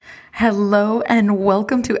Hello and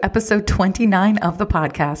welcome to episode 29 of the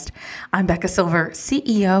podcast. I'm Becca Silver,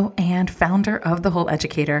 CEO and founder of The Whole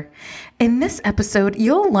Educator. In this episode,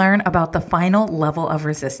 you'll learn about the final level of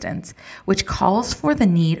resistance, which calls for the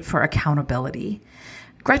need for accountability.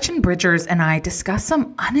 Gretchen Bridgers and I discuss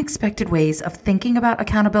some unexpected ways of thinking about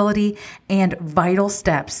accountability and vital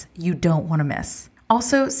steps you don't want to miss.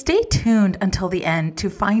 Also, stay tuned until the end to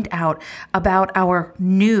find out about our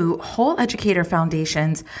new Whole Educator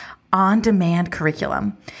Foundation's on-demand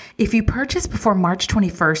curriculum. If you purchase before March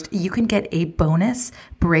 21st, you can get a bonus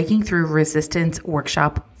Breaking Through Resistance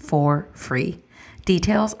workshop for free.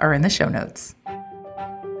 Details are in the show notes.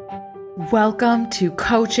 Welcome to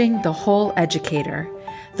Coaching the Whole Educator,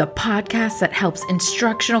 the podcast that helps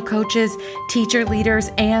instructional coaches, teacher leaders,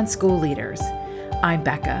 and school leaders. I'm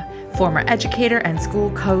Becca, former educator and school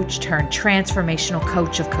coach turned transformational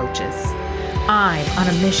coach of coaches. I'm on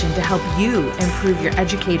a mission to help you improve your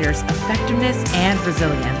educators' effectiveness and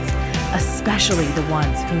resilience, especially the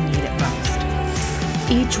ones who need it most.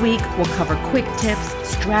 Each week, we'll cover quick tips,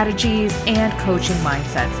 strategies, and coaching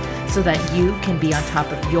mindsets so that you can be on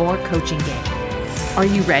top of your coaching game. Are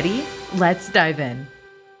you ready? Let's dive in.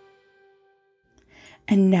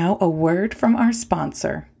 And now a word from our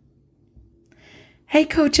sponsor. Hey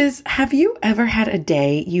coaches, have you ever had a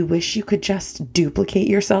day you wish you could just duplicate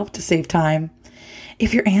yourself to save time?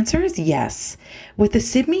 If your answer is yes, with the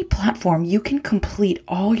SIBME platform, you can complete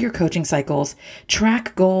all your coaching cycles,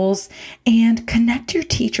 track goals, and connect your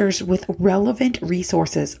teachers with relevant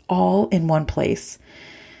resources all in one place.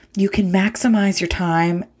 You can maximize your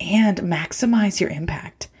time and maximize your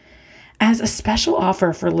impact. As a special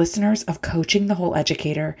offer for listeners of Coaching the Whole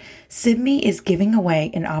Educator, SIBME is giving away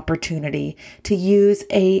an opportunity to use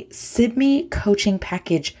a SIBME coaching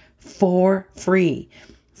package for free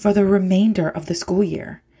for the remainder of the school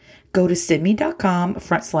year. Go to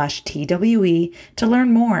sibme.com/TWE to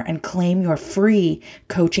learn more and claim your free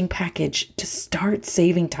coaching package to start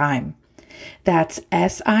saving time. That's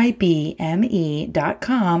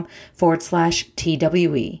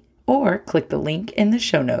SIBME.com/TWE or click the link in the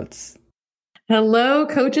show notes. Hello,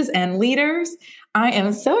 coaches and leaders. I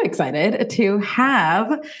am so excited to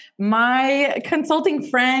have my consulting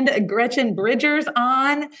friend, Gretchen Bridgers,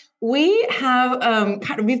 on. We have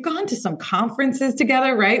we've gone to some conferences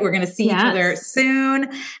together, right? We're going to see each other soon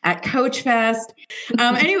at Coach Fest.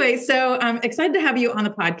 Anyway, so I'm excited to have you on the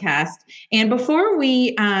podcast. And before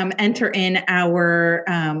we enter in our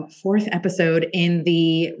fourth episode in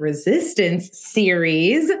the Resistance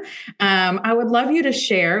series, I would love you to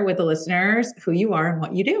share with the listeners who you are and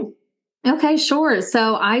what you do. Okay, sure.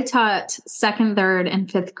 So I taught second, third,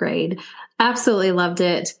 and fifth grade. Absolutely loved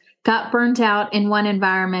it. Got burnt out in one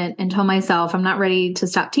environment and told myself I'm not ready to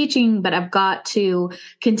stop teaching, but I've got to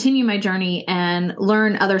continue my journey and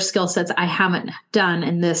learn other skill sets I haven't done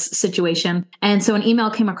in this situation. And so an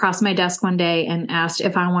email came across my desk one day and asked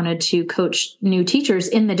if I wanted to coach new teachers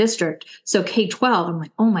in the district. So K-12, I'm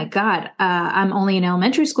like, oh my God, I'm only an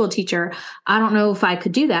elementary school teacher. I don't know if I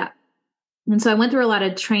could do that. And so I went through a lot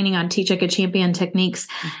of training on Teach Like a Champion techniques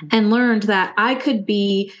and learned that I could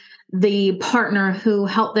be the partner who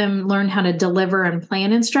helped them learn how to deliver and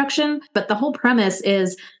plan instruction. But the whole premise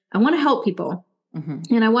is I want to help people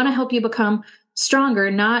and I want to help you become stronger,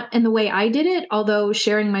 not in the way I did it, although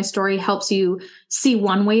sharing my story helps you see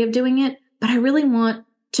one way of doing it. But I really want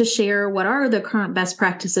to share what are the current best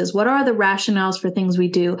practices, what are the rationales for things we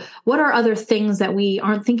do, what are other things that we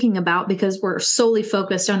aren't thinking about because we're solely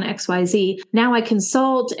focused on XYZ. Now I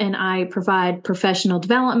consult and I provide professional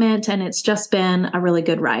development, and it's just been a really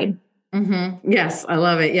good ride. Yes, I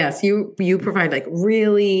love it. Yes, you provide like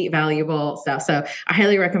really valuable stuff. So I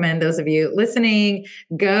highly recommend those of you listening,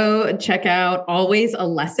 go check out Always a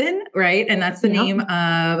Lesson, right? And that's the name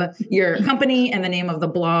of your company and the name of the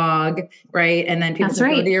blog, right? And then people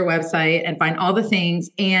can go to your website and find all the things.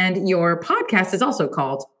 And your podcast is also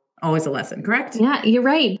called Always a Lesson, correct? Yeah, you're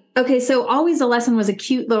right. Okay, so Always a Lesson was a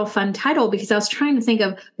cute little fun title because I was trying to think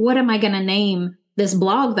of what am I going to name this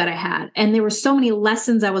blog that I had. And there were so many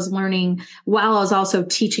lessons I was learning while I was also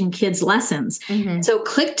teaching kids lessons. So it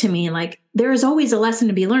clicked to me like there is always a lesson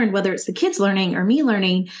to be learned, whether it's the kids learning or me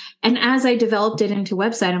learning. And as I developed it into a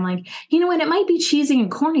website, I'm like, you know what, it might be cheesy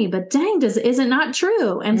and corny, but dang, is it not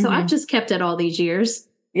true? And so I've just kept it all these years.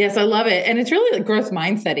 Yes, I love it. And it's really like growth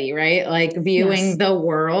mindset-y, right? Like viewing Yes. the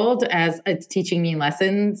world as it's teaching me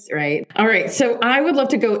lessons, right? All right. So I would love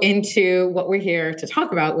to go into what we're here to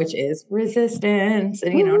talk about, which is resistance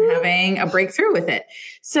and, and having a breakthrough with it.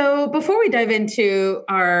 So before we dive into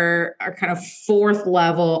our kind of fourth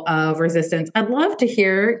level of resistance, I'd love to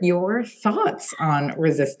hear your thoughts on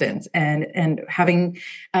resistance and having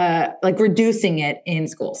like reducing it in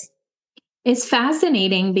schools. It's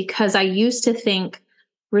fascinating because I used to think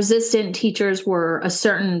resistant teachers were a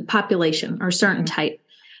certain population or certain type.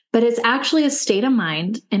 But it's actually a state of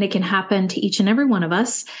mind, and it can happen to each and every one of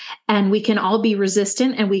us. And we can all be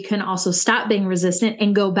resistant, and we can also stop being resistant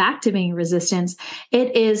and go back to being resistant.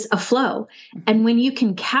 It is a flow. And when you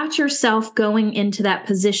can catch yourself going into that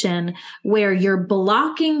position where you're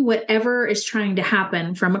blocking whatever is trying to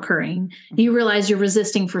happen from occurring, you realize you're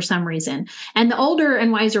resisting for some reason. And the older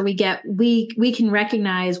and wiser we get, we can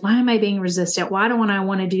recognize, why am I being resistant? Why don't I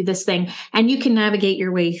want to do this thing? And you can navigate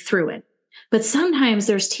your way through it. But sometimes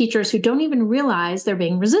there's teachers who don't even realize they're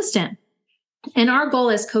being resistant. And our goal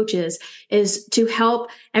as coaches is to help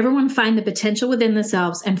everyone find the potential within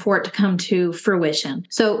themselves and for it to come to fruition.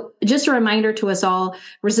 So just a reminder to us all,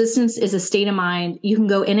 resistance is a state of mind. You can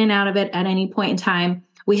go in and out of it at any point in time.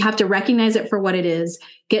 We have to recognize it for what it is,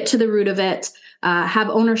 get to the root of it, have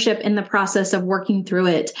ownership in the process of working through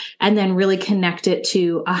it, and then really connect it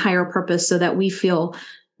to a higher purpose so that we feel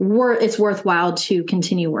it's worthwhile to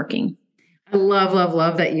continue working. I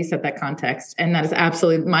love that you set that context. And that is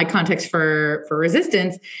absolutely my context for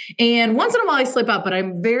resistance. And once in a while I slip up, but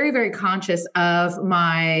I'm very, very conscious of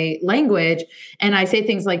my language. And I say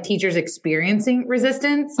things like teachers experiencing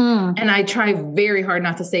resistance. And I try very hard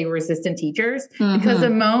not to say resistant teachers because the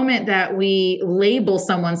moment that we label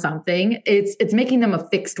someone something, it's making them a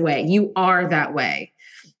fixed way. You are that way.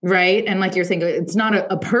 Right. And like you're saying, it's not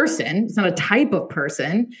a person. It's not a type of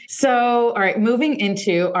person. So, all right, moving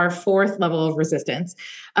into our fourth level of resistance.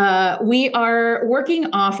 We are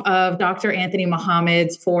working off of Dr. Anthony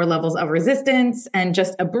Mohammed's 4 levels of resistance. And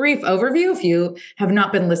just a brief overview, if you have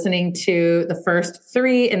not been listening to the first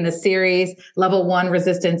 3 in the series, level 1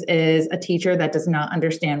 resistance is a teacher that does not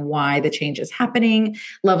understand why the change is happening.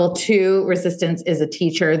 Level 2 resistance is a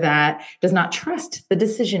teacher that does not trust the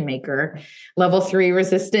decision maker. Level 3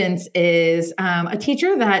 resistance is a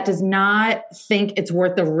teacher that does not think it's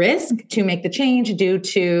worth the risk to make the change due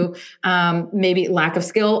to maybe lack of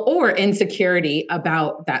skill or insecurity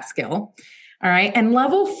about that skill. All right. And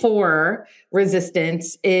level 4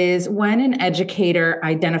 resistance is when an educator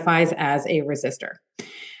identifies as a resistor.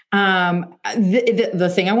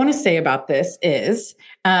 The thing I want to say about this is,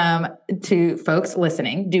 to folks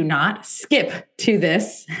listening, do not skip to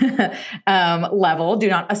this, level. Do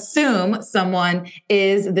not assume someone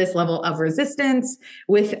is this level of resistance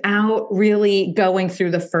without really going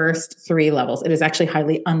through the first 3 levels. It is actually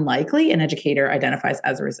highly unlikely an educator identifies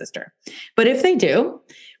as a resistor. But if they do,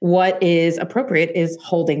 what is appropriate is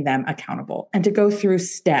holding them accountable and to go through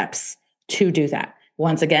steps to do that.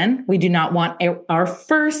 Once again, we do not want our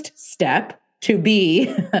first step to be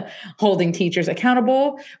holding teachers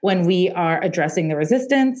accountable when we are addressing the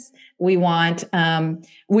resistance. We want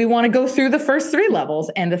to go through the first 3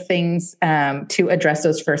 levels and the things to address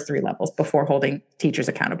those first 3 levels before holding teachers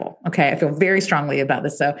accountable. Okay, I feel very strongly about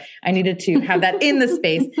this, so I needed to have that in the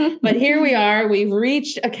space. But here we are, we've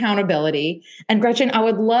reached accountability. And Gretchen, I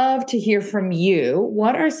would love to hear from you.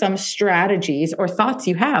 What are some strategies or thoughts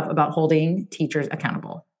you have about holding teachers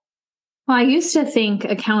accountable? Well, I used to think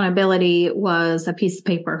accountability was a piece of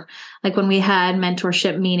paper. Like when we had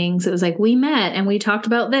mentorship meetings, it was like we met and we talked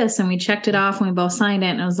about this and we checked it off and we both signed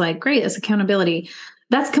it. And I was like, great, that's accountability.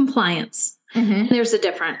 That's compliance. And there's a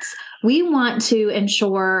difference. We want to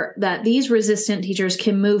ensure that these resistant teachers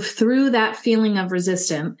can move through that feeling of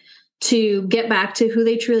resistance to get back to who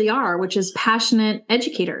they truly are, which is passionate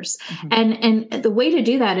educators. And the way to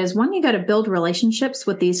do that is, one, you got to build relationships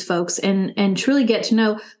with these folks and truly get to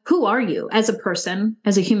know, who are you as a person,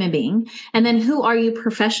 as a human being? And then who are you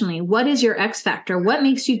professionally? What is your X factor? What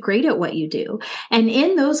makes you great at what you do? And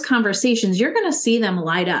in those conversations, you're going to see them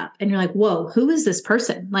light up and you're like, whoa, who is this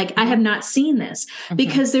person? Like, I have not seen this,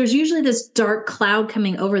 because there's usually this dark cloud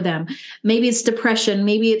coming over them. Maybe it's depression.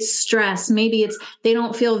 Maybe it's stress. Maybe it's, they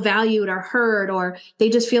don't feel valued or heard, or they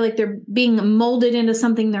just feel like they're being molded into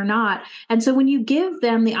something they're not. And so when you give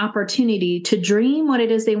them the opportunity to dream what it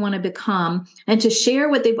is they want to become and to share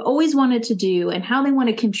what they've always wanted to do and how they want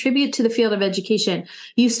to contribute to the field of education,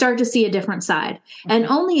 you start to see a different side. And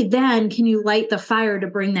only then can you light the fire to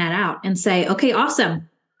bring that out and say, okay, awesome.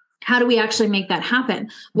 How do we actually make that happen?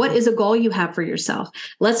 What is a goal you have for yourself?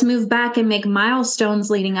 Let's move back and make milestones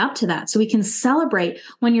leading up to that so we can celebrate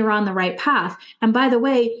when you're on the right path. And by the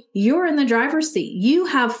way, you're in the driver's seat. You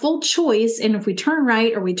have full choice. And if we turn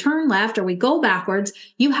right or we turn left or we go backwards,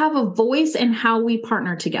 you have a voice in how we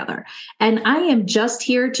partner together. And I am just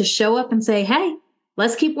here to show up and say, hey,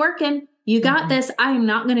 let's keep working. You got this. I am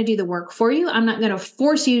not going to do the work for you. I'm not going to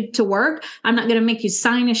force you to work. I'm not going to make you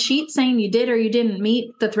sign a sheet saying you did or you didn't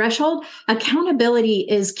meet the threshold. Accountability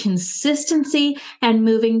is consistency and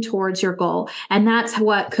moving towards your goal. And that's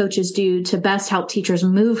what coaches do to best help teachers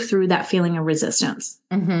move through that feeling of resistance.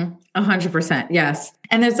 100%. Yes.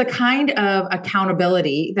 And there's a kind of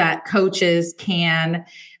accountability that coaches can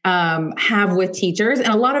have with teachers. And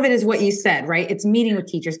a lot of it is what you said, right? It's meeting with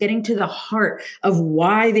teachers, getting to the heart of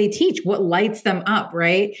why they teach, what lights them up,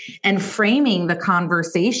 right? And framing the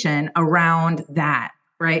conversation around that.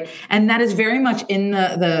 Right. And that is very much in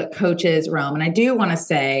the coach's realm. And I do want to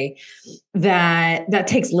say that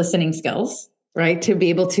takes listening skills, right? To be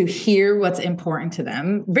able to hear what's important to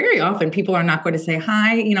them. Very often people are not going to say,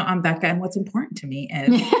 hi, I'm Becca and what's important to me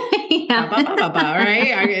is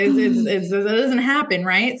right? It doesn't happen,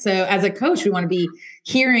 right? So as a coach, we want to be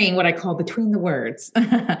hearing what I call between the words,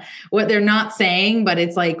 what they're not saying, but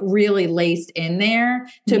it's like really laced in there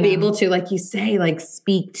to be able to, like you say, like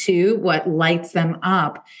speak to what lights them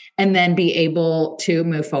up and then be able to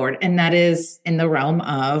move forward. And that is in the realm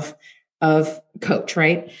of coach,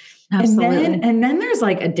 right? Absolutely. And then there's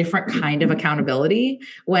like a different kind of accountability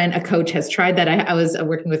when a coach has tried that. I was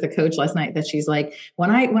working with a coach last night that she's like, when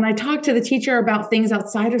I talk to the teacher about things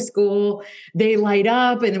outside of school, they light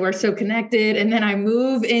up and we're so connected. And then I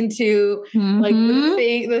move into like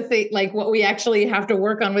the thing, like what we actually have to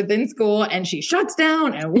work on within school, and she shuts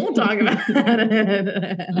down and won't talk about it.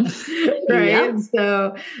 Right. Yeah.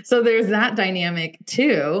 So there's that dynamic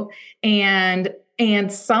too.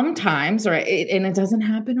 And sometimes, right, and it doesn't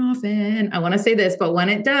happen often, I want to say this, but when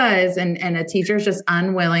it does, and a teacher is just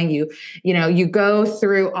unwilling, you go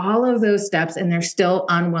through all of those steps and they're still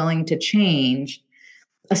unwilling to change,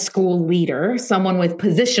 a school leader, someone with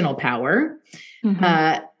positional power,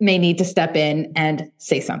 may need to step in and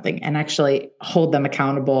say something and actually hold them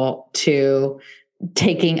accountable to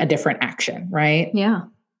taking a different action, right? Yeah.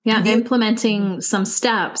 Yeah, implementing some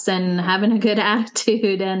steps and having a good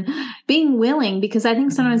attitude and being willing, because I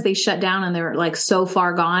think sometimes they shut down and they're like so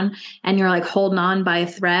far gone and you're like holding on by a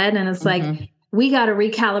thread. And it's like, we got to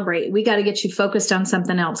recalibrate. We got to get you focused on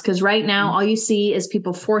something else. Because right now, all you see is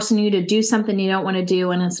people forcing you to do something you don't want to do,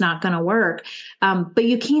 and it's not going to work. But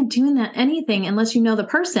you can't do anything unless you know the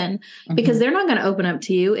person, because they're not going to open up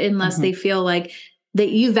to you unless they feel like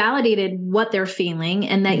that you validated what they're feeling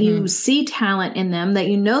and that you see talent in them, that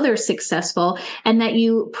you know they're successful, and that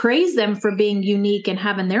you praise them for being unique and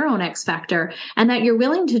having their own X factor, and that you're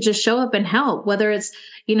willing to just show up and help, whether it's,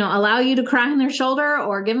 allow you to cry on their shoulder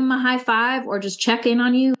or give them a high five or just check in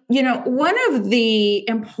on you. One of the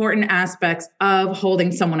important aspects of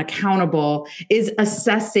holding someone accountable is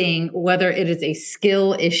assessing whether it is a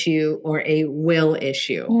skill issue or a will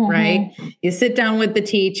issue, right? You sit down with the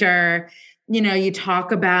teacher, you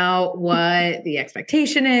talk about what the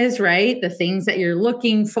expectation is, right? The things that you're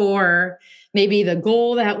looking for, maybe the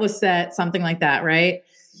goal that was set, something like that, right?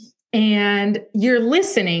 And you're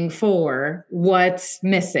listening for what's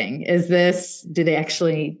missing. Do they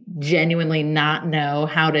actually genuinely not know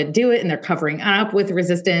how to do it and they're covering up with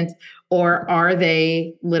resistance? Or are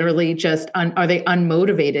they literally are they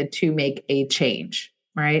unmotivated to make a change,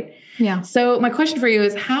 right? Yeah. So my question for you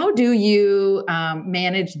is, how do you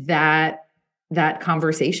manage that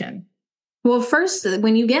conversation? Well, first,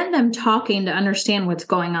 when you get them talking to understand what's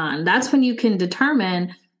going on, that's when you can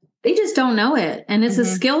determine they just don't know it. And it's a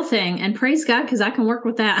skill thing. And praise God, because I can work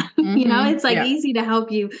with that. It's like easy to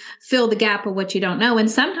help you fill the gap of what you don't know.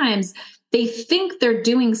 And sometimes they think they're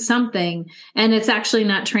doing something and it's actually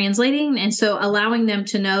not translating. And so allowing them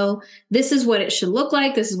to know this is what it should look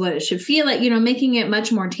like, this is what it should feel like, making it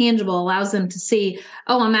much more tangible allows them to see,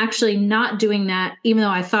 oh, I'm actually not doing that, even though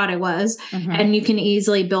I thought I was. And you can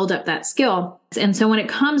easily build up that skill. And so when it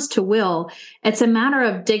comes to will, it's a matter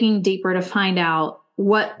of digging deeper to find out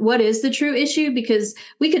what is the true issue, because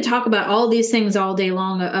we could talk about all these things all day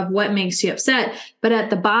long of what makes you upset. But at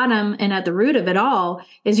the bottom and at the root of it all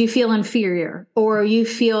is you feel inferior, or you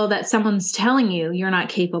feel that someone's telling you you're not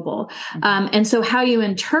capable. And so how you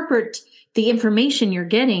interpret the information you're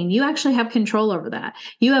getting, you actually have control over that.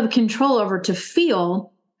 You have control over to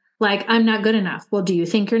feel like I'm not good enough. Well, do you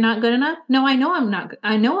think you're not good enough? No, I know I'm not.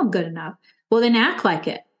 I know I'm good enough. Well, then act like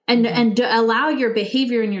it. And allow your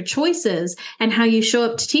behavior and your choices and how you show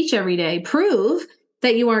up to teach every day prove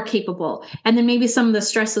that you are capable. And then maybe some of the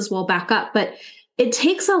stresses will back up. But it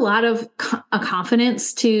takes a lot of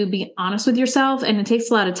confidence to be honest with yourself. And it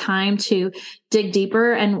takes a lot of time to dig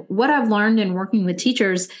deeper. And what I've learned in working with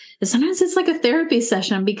teachers is sometimes it's like a therapy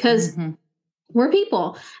session because we're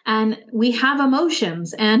people and we have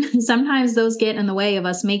emotions, and sometimes those get in the way of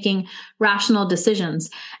us making rational decisions.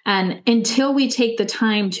 And until we take the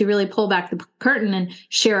time to really pull back the curtain and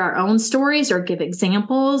share our own stories or give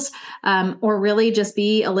examples, or really just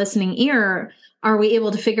be a listening ear, are we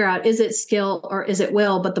able to figure out, is it skill or is it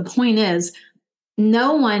will? But the point is,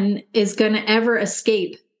 no one is going to ever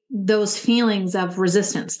escape those feelings of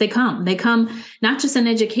resistance. They come not just in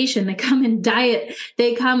education, they come in diet,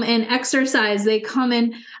 they come in exercise, they come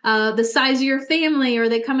in the size of your family, or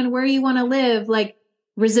they come in where you want to live. Like,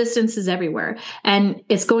 resistance is everywhere and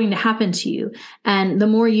it's going to happen to you. And the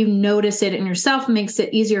more you notice it in yourself, makes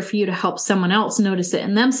it easier for you to help someone else notice it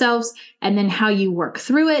in themselves. And then how you work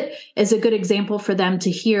through it is a good example for them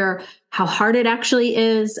to hear how hard it actually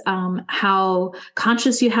is, how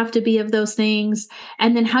conscious you have to be of those things,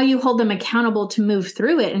 and then how you hold them accountable to move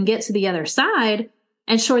through it and get to the other side,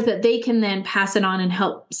 and sure that they can then pass it on and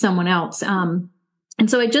help someone else. And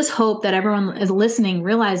so I just hope that everyone is listening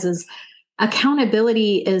realizes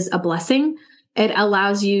accountability is a blessing. It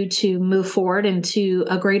allows you to move forward into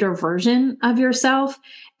a greater version of yourself,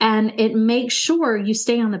 and it makes sure you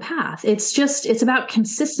stay on the path. It's about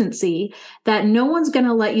consistency, that no one's going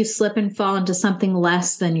to let you slip and fall into something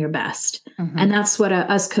less than your best. And that's what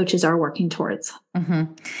us coaches are working towards.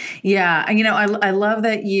 Yeah. And, I love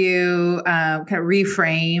that you kind of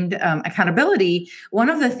reframed accountability. One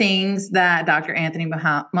of the things that Dr. Anthony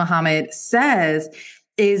Muhammad says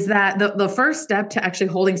is that the first step to actually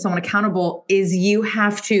holding someone accountable is you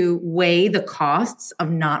have to weigh the costs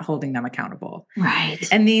of not holding them accountable. Right.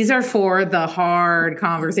 And these are for the hard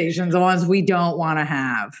conversations, the ones we don't want to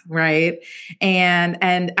have. Right. And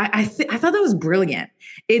I thought that was brilliant.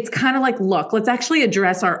 It's kind of like, look, let's actually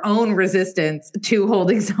address our own resistance to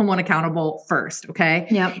holding someone accountable first. Okay.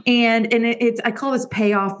 Yep. And I call this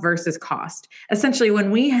payoff versus cost. Essentially,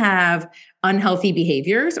 when we have unhealthy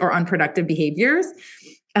behaviors or unproductive behaviors,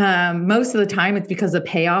 most of the time it's because the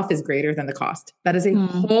payoff is greater than the cost. That is a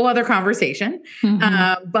whole other conversation.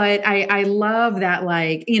 But I love that,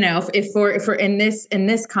 like, if for in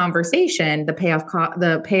this conversation,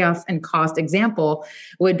 the payoff and cost example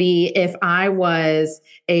would be if I was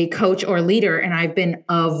a coach or leader and I've been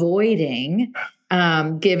avoiding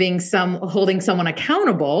holding someone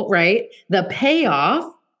accountable, right? The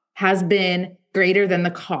payoff has been greater than the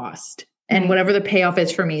cost. And whatever the payoff is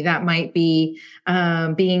for me, that might be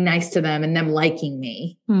being nice to them and them liking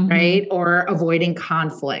me, right? Or avoiding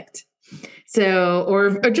conflict. So,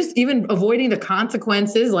 or just even avoiding the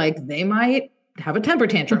consequences, like they might have a temper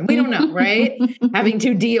tantrum. We don't know, right? Having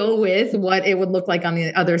to deal with what it would look like on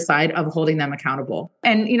the other side of holding them accountable.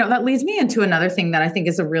 And, that leads me into another thing that I think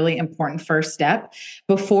is a really important first step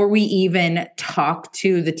before we even talk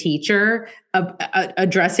to the teacher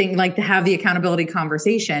addressing, like, to have the accountability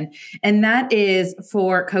conversation. And that is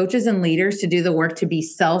for coaches and leaders to do the work to be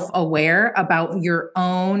self-aware about your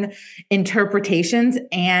own interpretations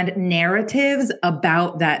and narratives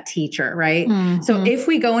about that teacher, right? So if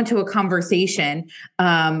we go into a conversation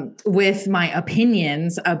with my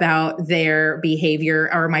opinions about their behavior,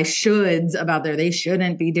 or my shoulds about they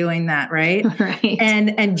shouldn't be doing that, right? Right.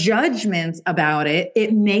 And judgments about it,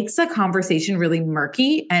 it makes a conversation really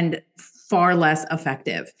murky and far less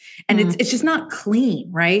effective. And it's just not clean,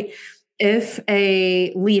 right? If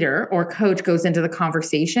a leader or coach goes into the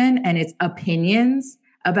conversation and it's opinions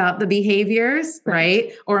about the behaviors,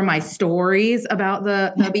 right? Or my stories about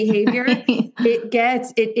the behavior,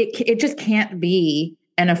 it just can't be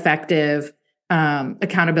an effective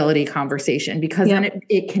accountability conversation, because then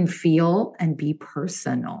it can feel and be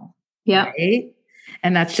personal. Yeah. Right?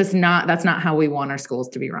 And that's not how we want our schools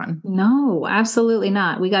to be run. No, absolutely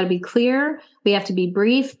not. We got to be clear. We have to be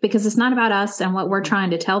brief, because it's not about us and what we're trying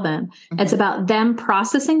to tell them. It's about them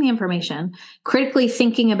processing the information, critically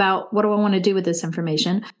thinking about, what do I want to do with this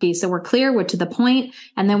information? So we're clear, we're to the point,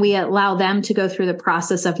 and then we allow them to go through the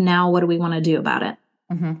process of, now what do we want to do about it?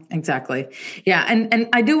 Exactly. Yeah. And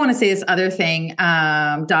I do want to say this other thing.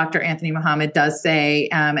 Dr. Anthony Muhammad does say,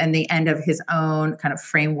 in the end of his own kind of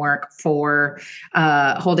framework for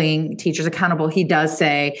holding teachers accountable, he does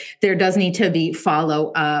say there does need to be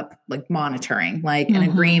follow up, like monitoring, like an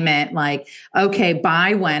agreement, like, okay,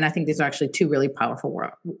 by when, I think these are actually two really powerful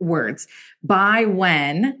words, by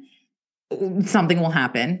when something will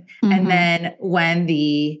happen. And then when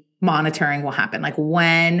the monitoring will happen, like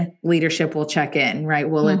when leadership will check in, right?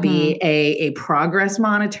 Will it be a progress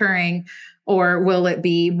monitoring, or will it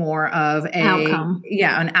be more of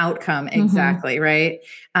an outcome? Exactly. Mm-hmm. Right.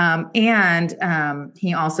 And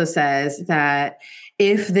he also says that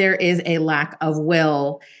if there is a lack of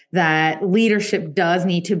will, that leadership does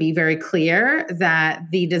need to be very clear that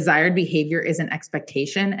the desired behavior is an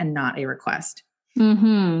expectation and not a request.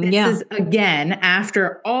 Mm-hmm. This is, again,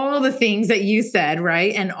 after all the things that you said,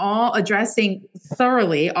 right? And all addressing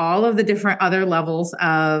thoroughly all of the different other levels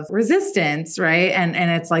of resistance, right? And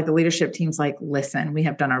it's like the leadership team's like, listen, we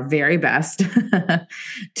have done our very best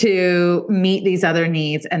to meet these other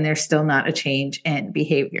needs, and there's still not a change in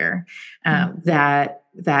behavior. That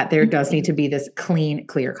there does need to be this clean,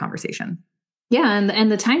 clear conversation. Yeah. And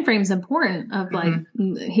the time frame is important of like,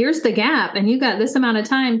 here's the gap and you got this amount of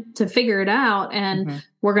time to figure it out. And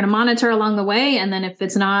we're going to monitor along the way. And then if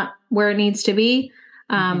it's not where it needs to be,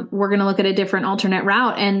 we're going to look at a different alternate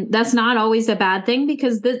route. And that's not always a bad thing,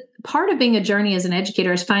 because the part of being a journey as an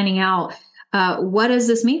educator is finding out, what does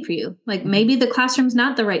this mean for you? Like maybe the classroom's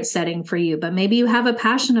not the right setting for you, but maybe you have a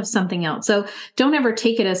passion of something else. So don't ever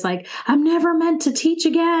take it as like, I'm never meant to teach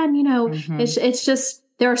again. You know, it's just,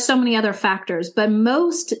 there are so many other factors, but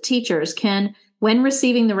most teachers can, when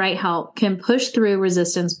receiving the right help, can push through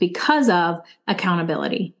resistance because of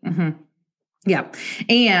accountability. Yeah.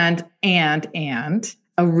 And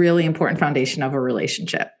a really important foundation of a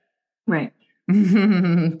relationship. Right.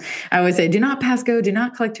 I always say, do not pass go, do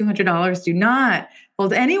not collect $200, do not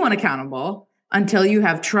hold anyone accountable until you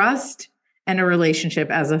have trust and a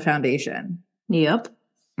relationship as a foundation. Yep.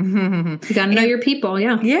 You got to know your people.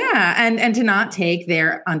 Yeah. Yeah. And to not take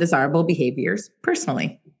their undesirable behaviors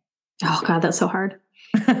personally. Oh God, that's so hard.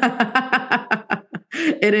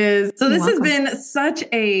 It is. So this has been such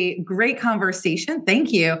a great conversation.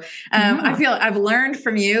 Thank you. I feel I've learned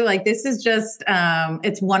from you. Like this is just,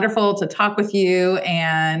 it's wonderful to talk with you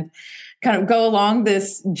and kind of go along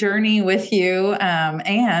this journey with you.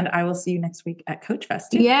 And I will see you next week at Coach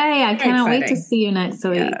Fest. Yay. I cannot wait to see you next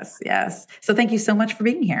week. Yes. So thank you so much for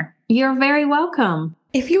being here. You're very welcome.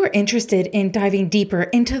 If you are interested in diving deeper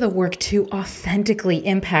into the work to authentically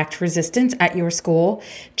impact resistance at your school,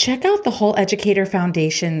 check out the Whole Educator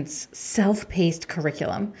Foundation's self-paced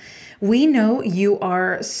curriculum. We know you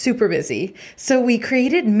are super busy, so we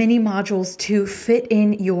created mini modules to fit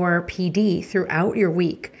in your PD throughout your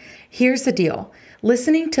week. Here's the deal.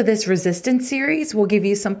 Listening to this resistance series will give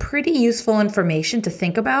you some pretty useful information to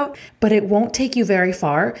think about, but it won't take you very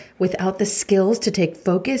far without the skills to take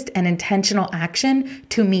focused and intentional action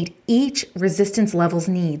to meet each resistance level's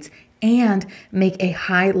needs and make a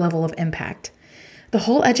high level of impact. The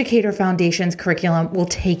Whole Educator Foundation's curriculum will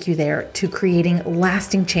take you there to creating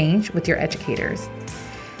lasting change with your educators.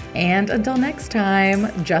 And until next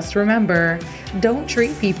time, just remember, don't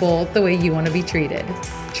treat people the way you want to be treated.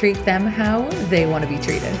 Treat them how they want to be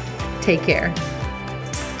treated. Take care.